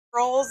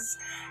Girls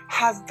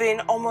have been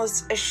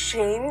almost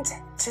ashamed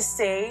to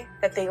say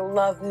that they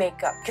love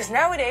makeup. Because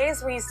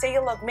nowadays, when you say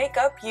you love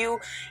makeup, you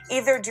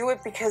either do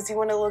it because you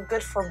want to look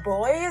good for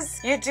boys,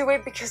 you do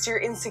it because you're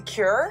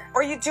insecure,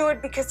 or you do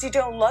it because you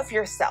don't love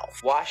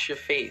yourself. Wash your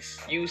face.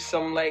 Use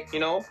some,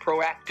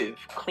 proactive.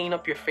 Clean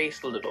up your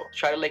face a little.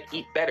 Try to,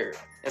 eat better.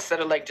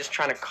 Instead of, just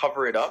trying to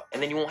cover it up,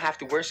 and then you won't have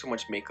to wear so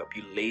much makeup,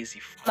 you lazy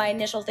My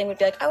initial thing would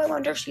be like, oh, I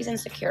wonder if she's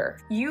insecure.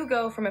 You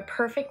go from a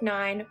perfect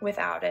 9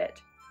 without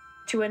it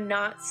to a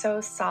not so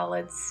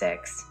solid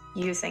 6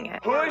 using it.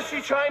 Who is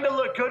she trying to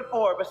look good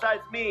for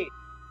besides me?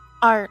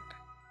 Art.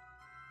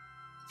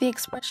 The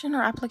expression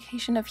or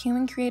application of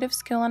human creative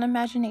skill and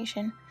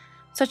imagination,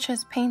 such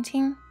as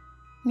painting,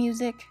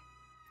 music,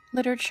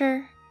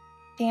 literature,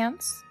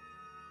 dance,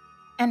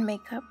 and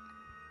makeup.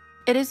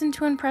 It isn't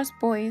to impress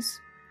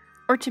boys,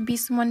 or to be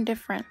someone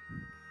different,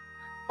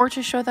 or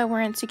to show that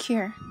we're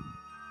insecure.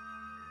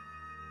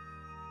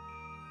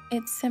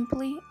 It's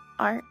simply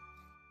art.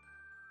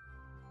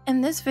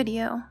 In this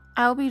video,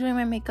 I'll be doing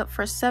my makeup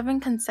for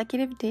 7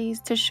 consecutive days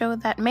to show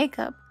that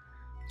makeup,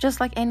 just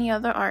like any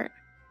other art,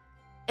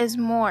 is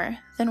more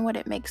than what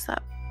it makes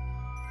up.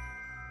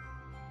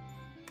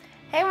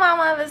 Hey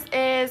mama, this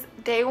is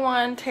day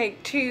 1,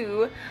 take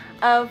 2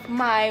 of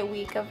my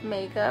week of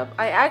makeup.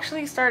 I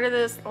actually started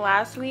this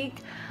last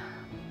week,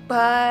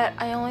 but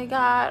I only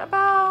got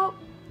about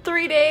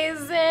 3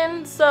 days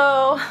in,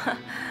 so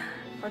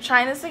we're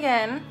trying this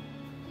again.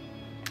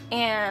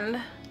 And,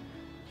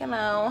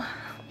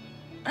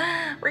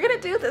 we're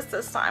gonna do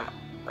this time.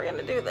 We're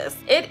gonna do this.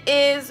 It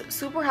is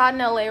super hot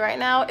in LA right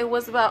now. It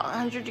was about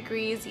 100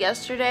 degrees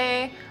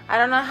yesterday. I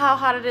don't know how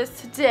hot it is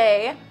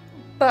today,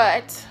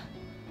 but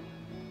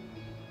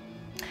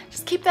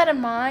just keep that in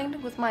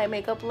mind with my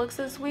makeup looks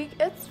this week.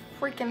 It's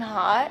freaking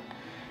hot.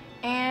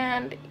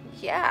 And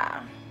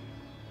yeah.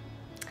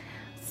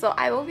 So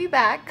I will be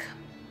back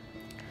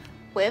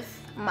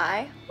with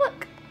my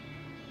look.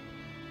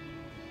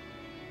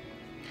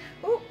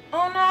 Ooh,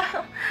 oh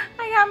no,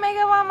 I got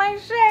makeup on my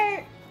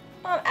shirt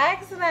on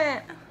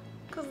accident.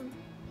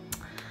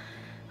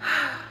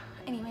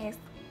 Anyways,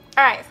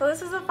 alright, so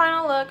this is the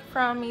final look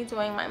from me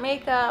doing my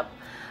makeup.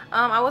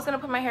 I was gonna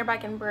put my hair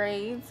back in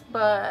braids,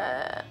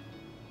 but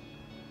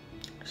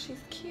she's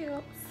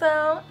cute,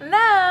 so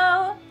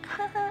no.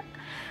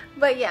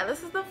 But yeah,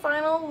 this is the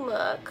final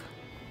look.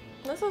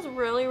 This is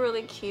really,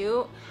 really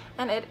cute,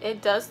 and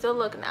it does still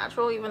look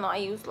natural, even though I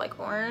used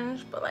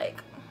orange, but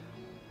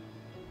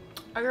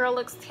our girl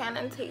looks tan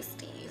and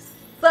tasty.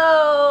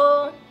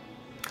 So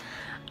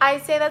I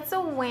say that's a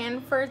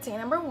win for day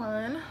number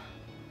 1.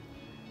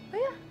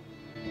 But yeah.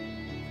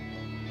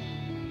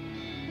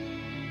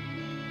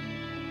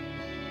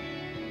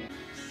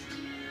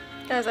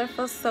 Guys, I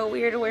feel so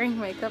weird wearing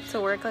makeup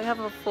to work. I have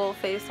a full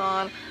face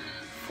on,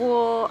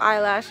 full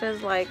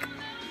eyelashes. I'll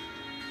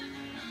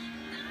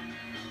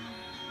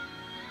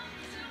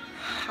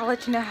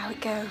let you know how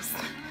it goes.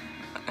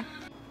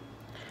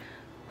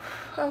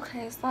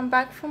 Okay, so I'm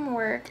back from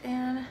work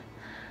and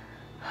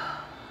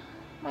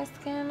my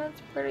skin is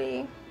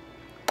pretty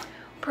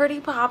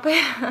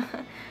popping.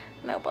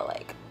 No,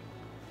 but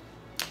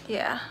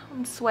yeah,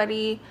 I'm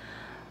sweaty.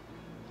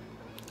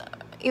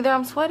 Either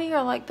I'm sweaty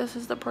or this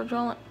is the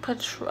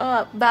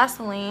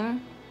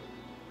Vaseline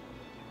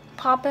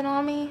popping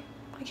on me.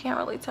 I can't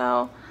really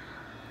tell.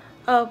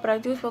 But I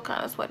do feel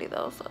kind of sweaty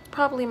though, so it's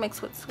probably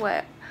mixed with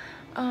sweat.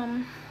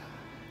 But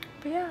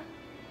yeah.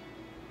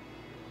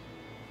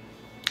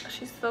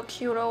 She's so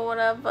cute or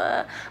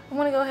whatever. I'm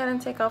gonna go ahead and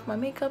take off my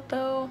makeup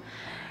though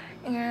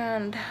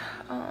and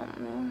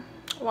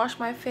wash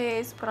my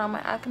face, put on my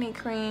acne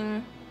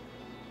cream,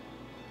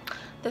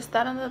 this,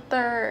 that, and the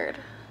third,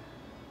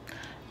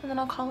 and then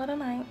I'll call it a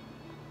night.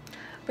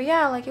 But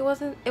yeah, it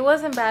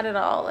wasn't bad at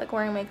all,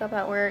 wearing makeup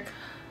at work.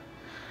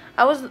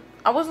 I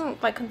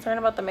wasn't concerned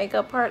about the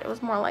makeup part. It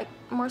was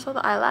more so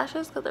the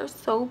eyelashes because they're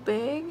so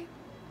big.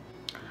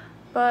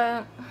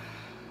 But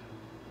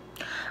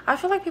I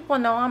feel like people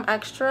know I'm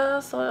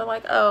extra, so they're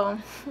like, oh,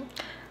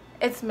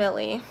 it's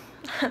Millie.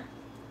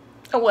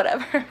 Or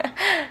whatever.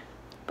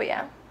 But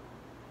yeah.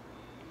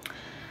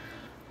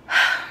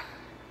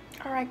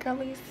 Alright,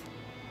 girlies.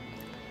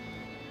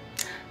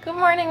 Good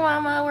morning,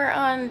 mama. We're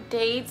on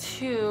day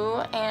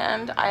 2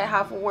 and I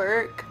have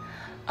work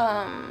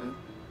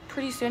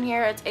pretty soon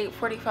here. It's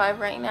 8:45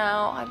 right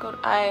now.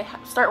 I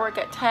start work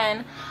at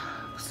 10.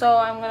 So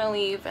I'm gonna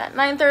leave at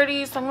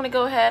 9:30, so I'm gonna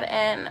go ahead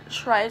and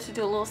try to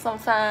do a little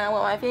something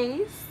with my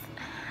face,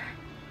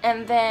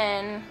 and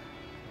then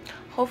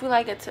hopefully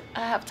I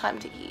have time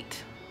to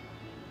eat.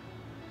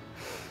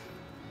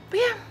 But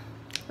yeah,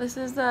 this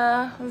is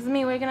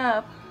me waking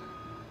up,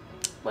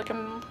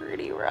 looking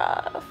pretty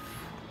rough.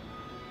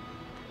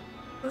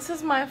 This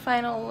is my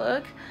final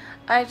look.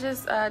 I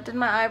just did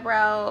my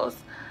eyebrows,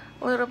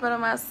 a little bit of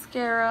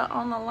mascara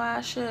on the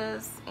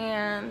lashes,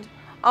 and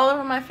all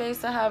over my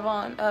face I have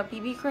on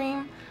BB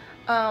cream,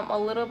 a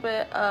little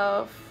bit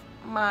of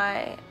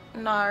my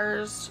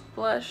NARS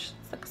blush,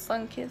 it's like a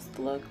sun-kissed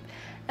look,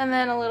 and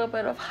then a little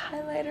bit of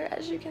highlighter,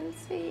 as you can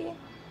see.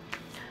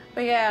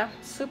 But yeah,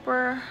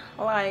 super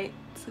light,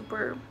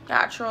 super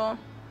natural.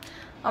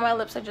 On my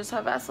lips I just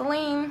have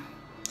Vaseline.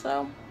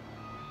 So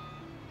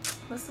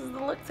this is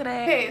the look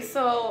today. Okay,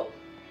 so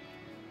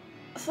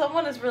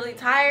someone is really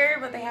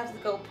tired but they have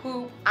to go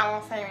poop. I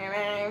won't say their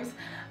names,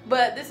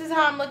 but this is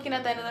how I'm looking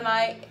at the end of the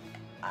night.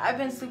 I've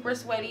been super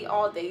sweaty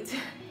all day today.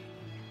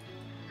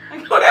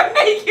 I'm gonna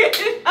make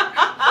it.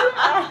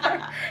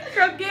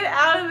 Girl, get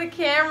out of the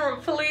camera,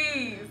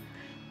 please.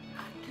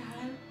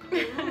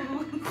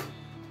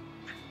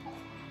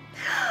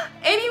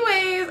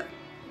 Anyways,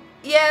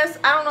 yes,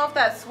 I don't know if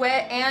that's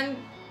sweat,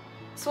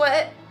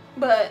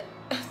 but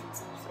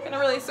it's been a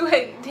really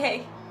sweaty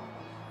day.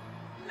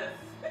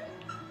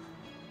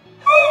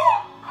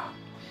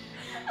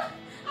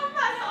 I'm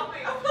not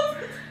helping.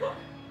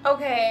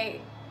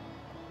 Okay,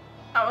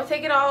 I'm gonna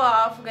take it all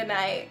off. Good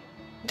night.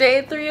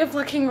 Day 3 of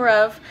looking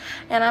rough,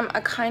 and I'm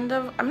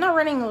not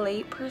running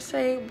late per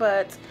se,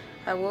 but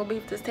I will be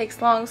if this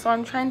takes long. So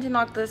I'm trying to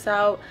knock this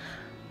out,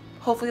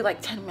 hopefully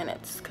like 10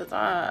 minutes, because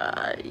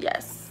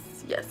yes,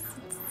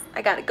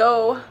 I gotta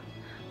go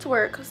to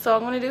work. So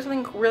I'm gonna do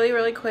something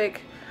really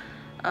quick.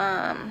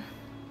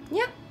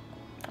 Yeah,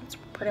 that's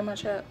pretty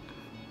much it.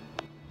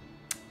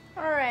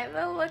 Alright,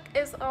 the look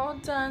is all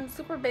done.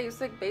 Super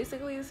basic,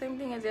 basically the same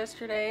thing as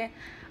yesterday,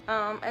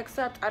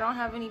 except I don't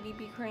have any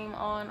BB cream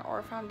on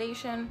or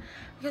foundation,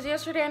 because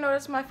yesterday I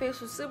noticed my face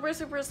was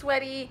super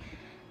sweaty,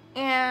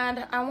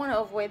 and I want to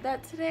avoid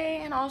that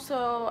today. And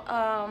also,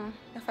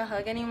 if I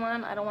hug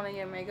anyone, I don't want to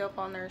get makeup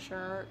on their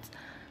shirts.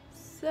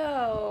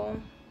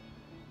 So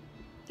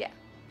yeah,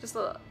 just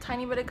a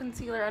tiny bit of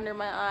concealer under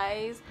my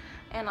eyes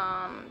and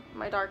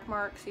my dark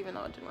marks, even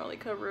though it didn't really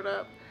cover it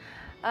up.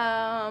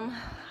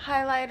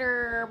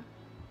 Highlighter,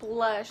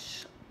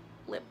 blush,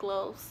 lip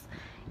gloss,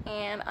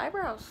 and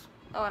eyebrows.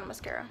 Oh, and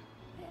mascara.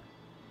 Yeah.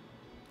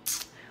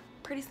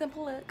 Pretty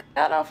simple look.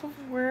 Got off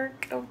of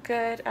work a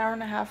good hour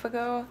and a half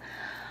ago,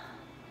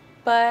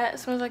 but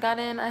as soon as I got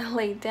in, I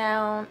laid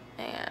down,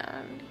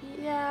 and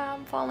yeah,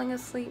 I'm falling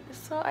asleep,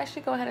 so I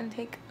should go ahead and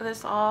take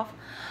this off.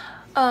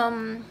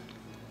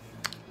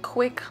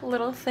 Quick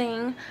little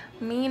thing,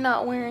 me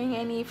not wearing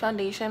any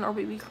foundation or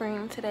BB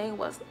cream today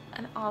was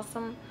an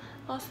awesome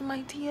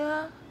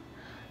idea.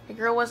 The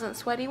girl wasn't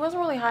sweaty. It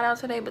wasn't really hot out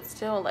today, but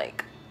still,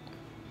 like,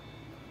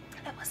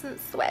 it wasn't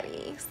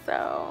sweaty.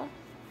 So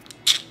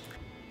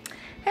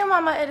hey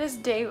mama, it is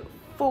day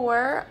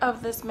 4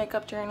 of this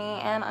makeup journey,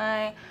 and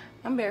I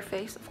am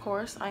barefaced, of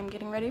course. I'm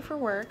getting ready for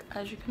work,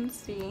 as you can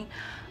see.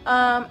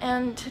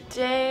 And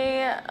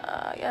today,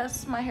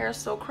 yes, my hair is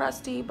so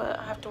crusty, but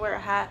I have to wear a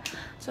hat,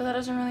 so that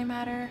doesn't really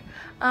matter.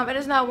 It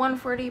is now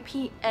 1:40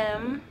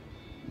 p.m.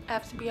 I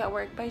have to be at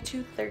work by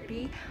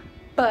 2:30,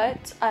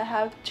 but I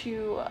have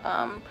to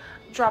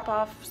drop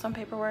off some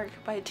paperwork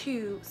by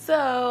 2,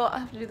 so I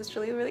have to do this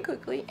really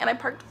quickly, and I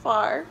parked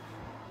far.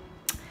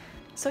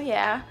 So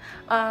yeah,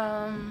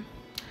 I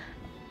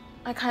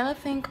kind of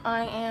think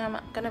I am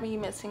gonna be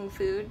missing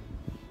food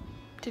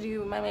to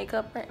do my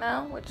makeup right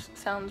now, which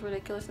sounds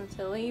ridiculous and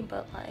silly,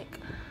 but like,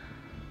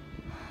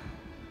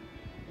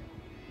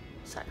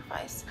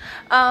 sacrifice.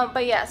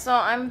 But yeah, so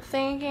I'm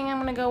thinking I'm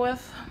gonna go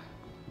with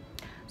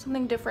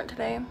something different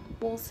today.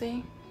 We'll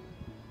see.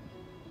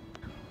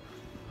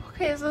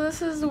 Okay, so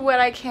this is what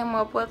I came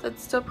up with.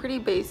 It's still pretty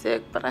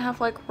basic, but I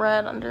have like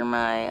red under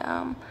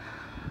my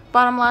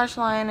bottom lash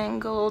line and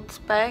gold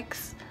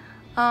specks.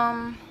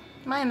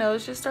 My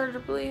nose just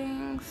started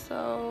bleeding,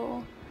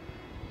 so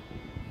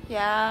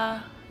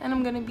yeah, and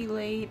I'm gonna be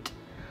late,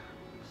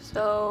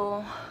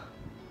 so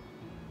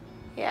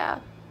yeah,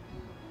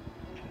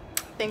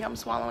 I think I'm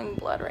swallowing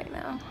blood right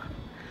now.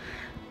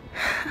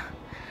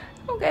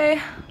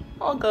 Okay,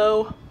 I'll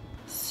go.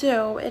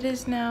 So it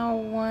is now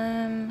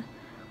I'm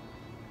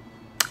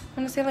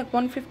gonna say like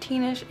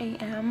 1:15ish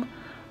a.m.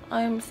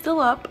 I'm still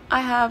up.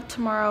 I have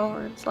tomorrow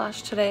or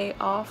 / today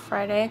off,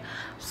 Friday,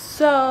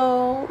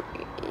 so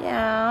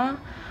yeah.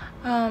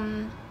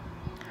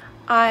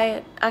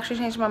 I actually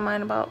changed my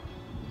mind about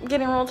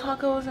getting rolled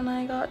tacos, and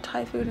I got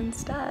Thai food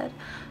instead,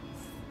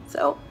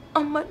 so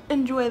I'm gonna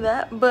enjoy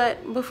that.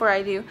 But before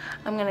I do,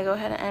 I'm gonna go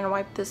ahead and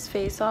wipe this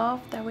face off,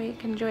 that way I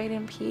can enjoy it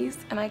in peace,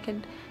 and I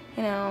could,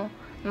 you know,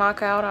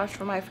 knock out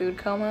after my food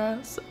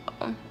coma. So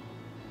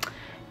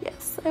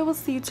yes, I will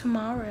see you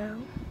tomorrow.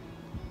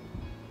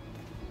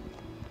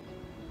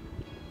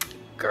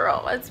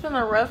 Girl, it's been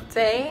a rough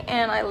day,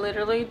 and I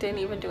literally didn't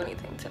even do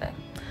anything today.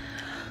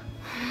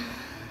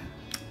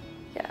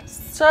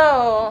 Yes,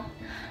 so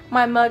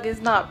my mug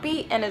is not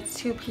beat, and it's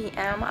 2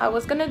 p.m. I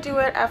was gonna do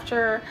it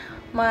after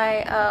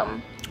my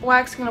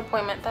waxing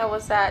appointment that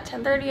was at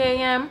 10:30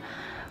 a.m.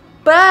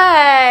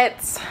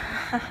 but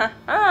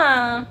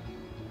I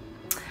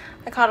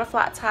caught a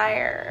flat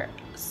tire,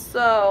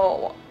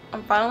 so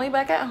I'm finally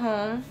back at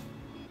home.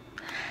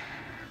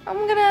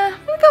 I'm gonna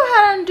go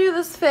ahead and do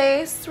this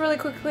face really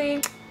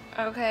quickly.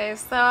 Okay,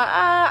 so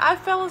I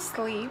fell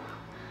asleep,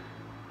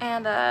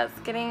 and it's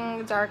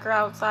getting darker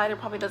outside. It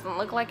probably doesn't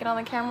look like it on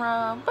the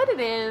camera, but it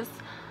is.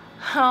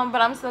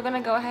 But I'm still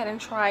gonna go ahead and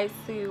try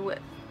to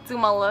do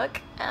my look,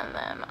 and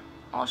then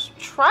I'll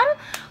try to,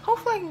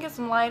 hopefully I can get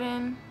some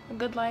lighting,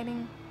 good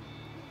lighting.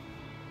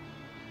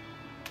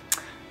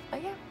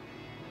 But yeah,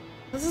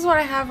 this is what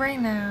I have right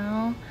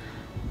now.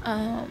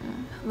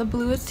 The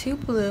blue is too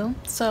blue,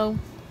 so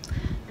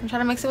I'm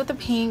trying to mix it with the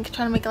pink,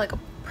 trying to make it like a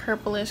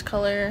purplish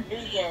color.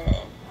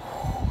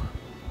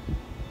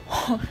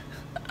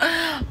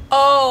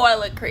 Oh, I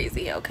look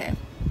crazy. Okay,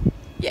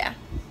 yeah,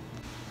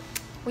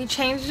 we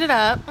changed it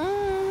up.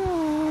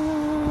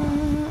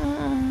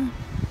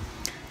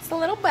 It's a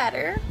little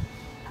better.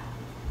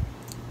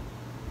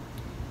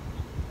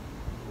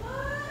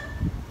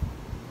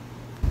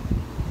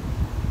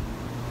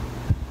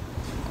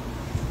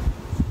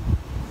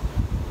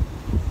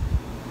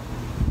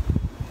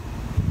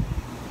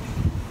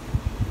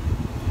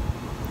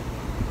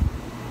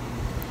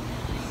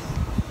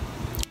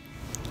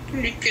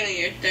 You're feeling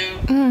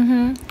yourself.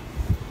 Mm-hmm.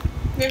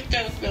 You're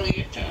still feeling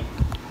yourself.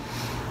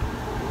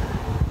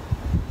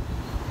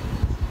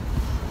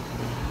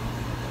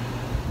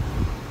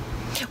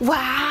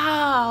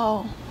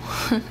 Wow.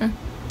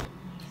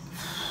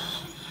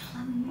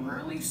 I'm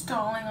really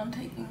stalling on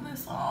taking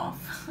this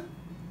off.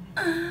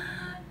 But I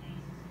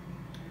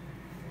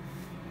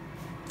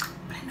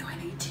know I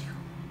need to.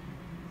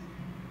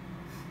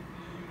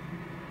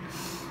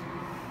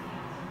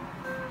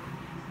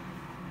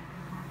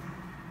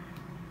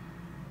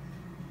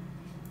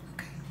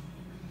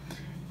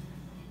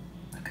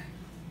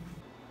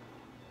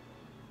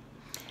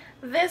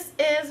 This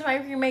is my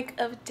remake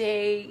of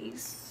day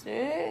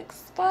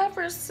 6, 5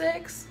 or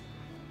 6,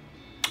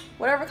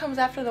 whatever comes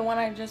after the one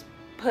I just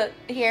put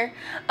here.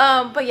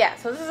 But yeah,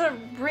 so this is a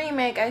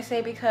remake, I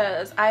say,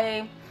 because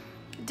I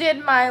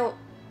did my,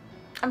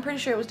 I'm pretty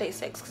sure it was day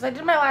 6, because I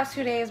did my last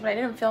 2 days, but I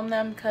didn't film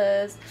them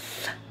because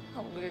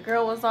your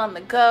girl was on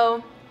the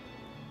go.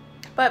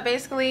 But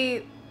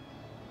basically,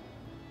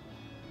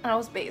 that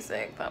was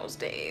basic, that was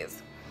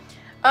days.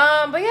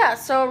 But yeah,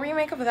 so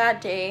remake of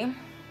that day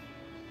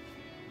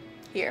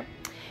here.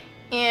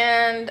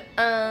 And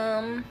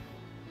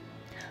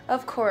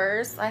of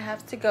course I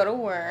have to go to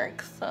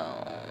work, so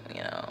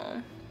you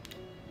know,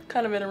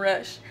 kind of in a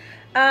rush.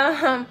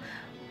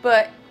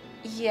 But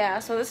yeah,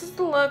 so this is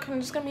the look. I'm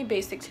just gonna be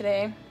basic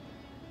today,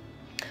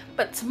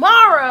 but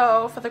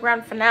tomorrow for the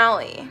grand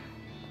finale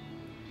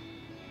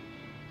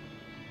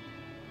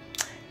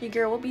your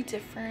girl will be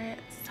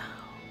different. So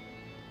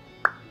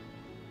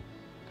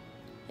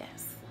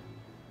yes,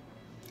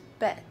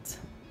 bet.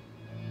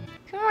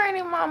 Good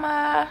morning,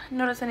 mama.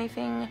 Notice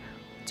anything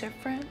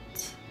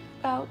different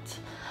about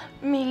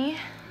me?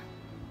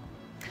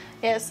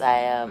 Yes,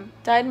 I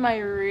dyed my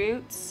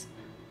roots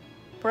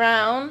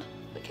brown.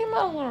 It came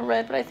out a little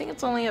red, but I think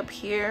it's only up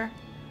here,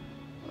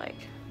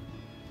 like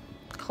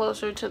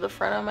closer to the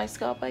front of my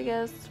scalp, I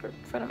guess, or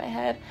front of my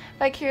head.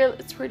 Back here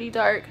it's pretty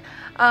dark.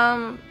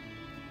 Yeah,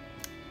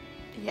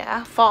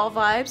 fall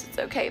vibes. It's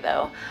okay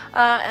though.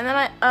 And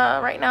then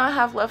I right now I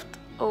have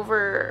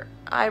leftover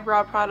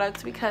eyebrow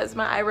products because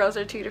my eyebrows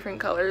are 2 different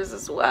colors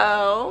as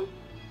well.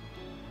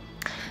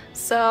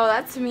 So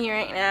that's me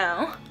right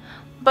now.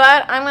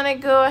 But I'm gonna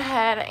go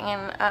ahead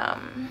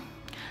and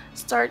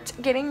start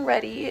getting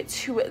ready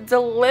to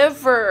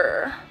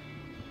deliver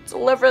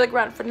the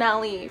grand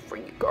finale for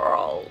you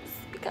girls,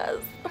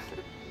 because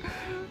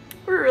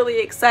we're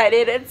really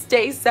excited. It's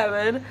day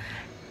 7,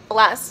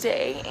 last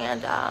day,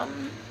 and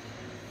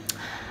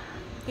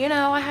you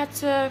know, I had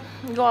to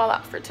go all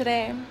out for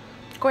today,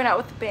 going out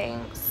with the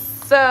bangs.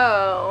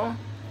 So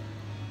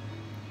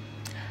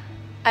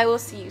I will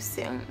see you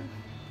soon.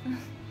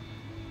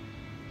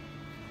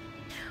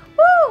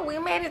 Woo! We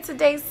made it to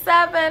day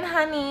 7,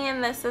 honey,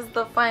 and this is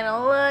the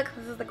final look.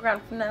 This is the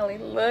grand finale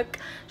look.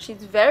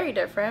 She's very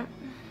different.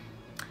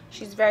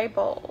 She's very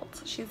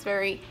bold. She's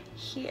very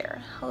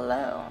here.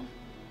 Hello.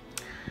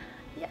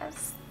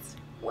 Yes.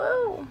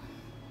 Woo!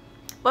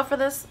 But for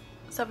this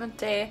 7th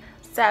day,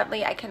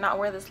 sadly, I cannot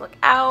wear this look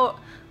out.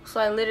 So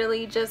I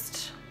literally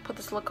just put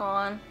this look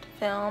on to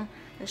film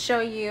and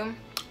show you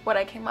what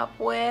I came up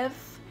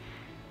with.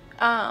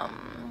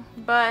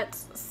 But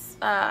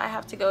I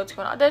have to go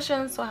to an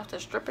audition, so I have to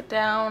strip it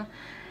down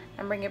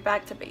and bring it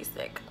back to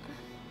basic,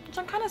 which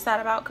I'm kind of sad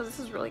about because this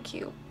is really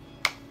cute.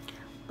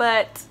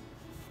 But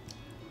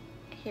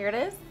here it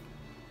is.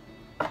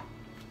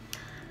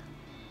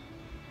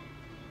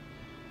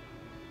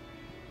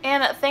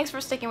 And thanks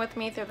for sticking with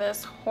me through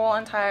this whole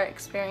entire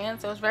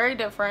experience. It was very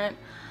different.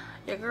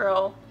 Your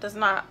girl does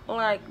not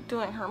like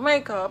doing her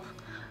makeup.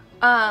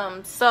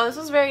 So this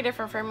was very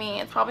different for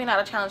me. It's probably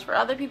not a challenge for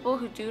other people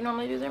who do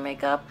normally do their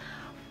makeup.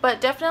 But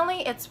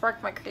definitely it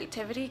sparked my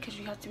creativity, because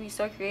you have to be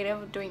so creative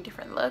with doing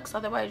different looks.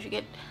 Otherwise you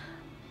get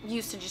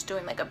used to just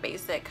doing like a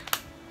basic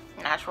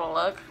natural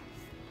look.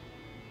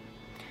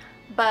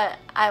 But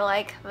I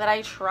like that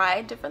I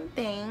tried different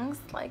things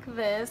like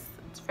this.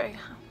 It's very,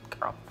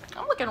 girl,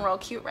 I'm looking real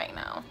cute right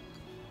now,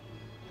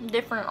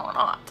 different or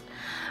not.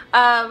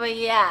 But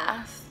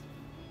yeah,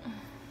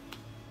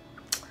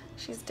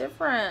 she's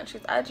different,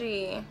 she's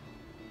edgy.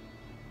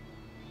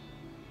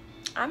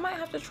 I might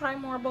have to try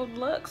more bold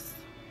looks,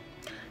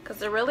 because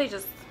they're really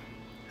just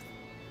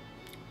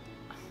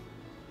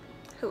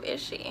Who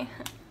is she?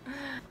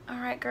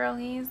 Alright,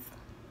 girlies.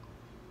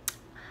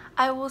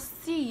 I will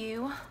see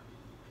you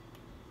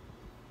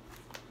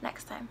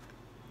next time.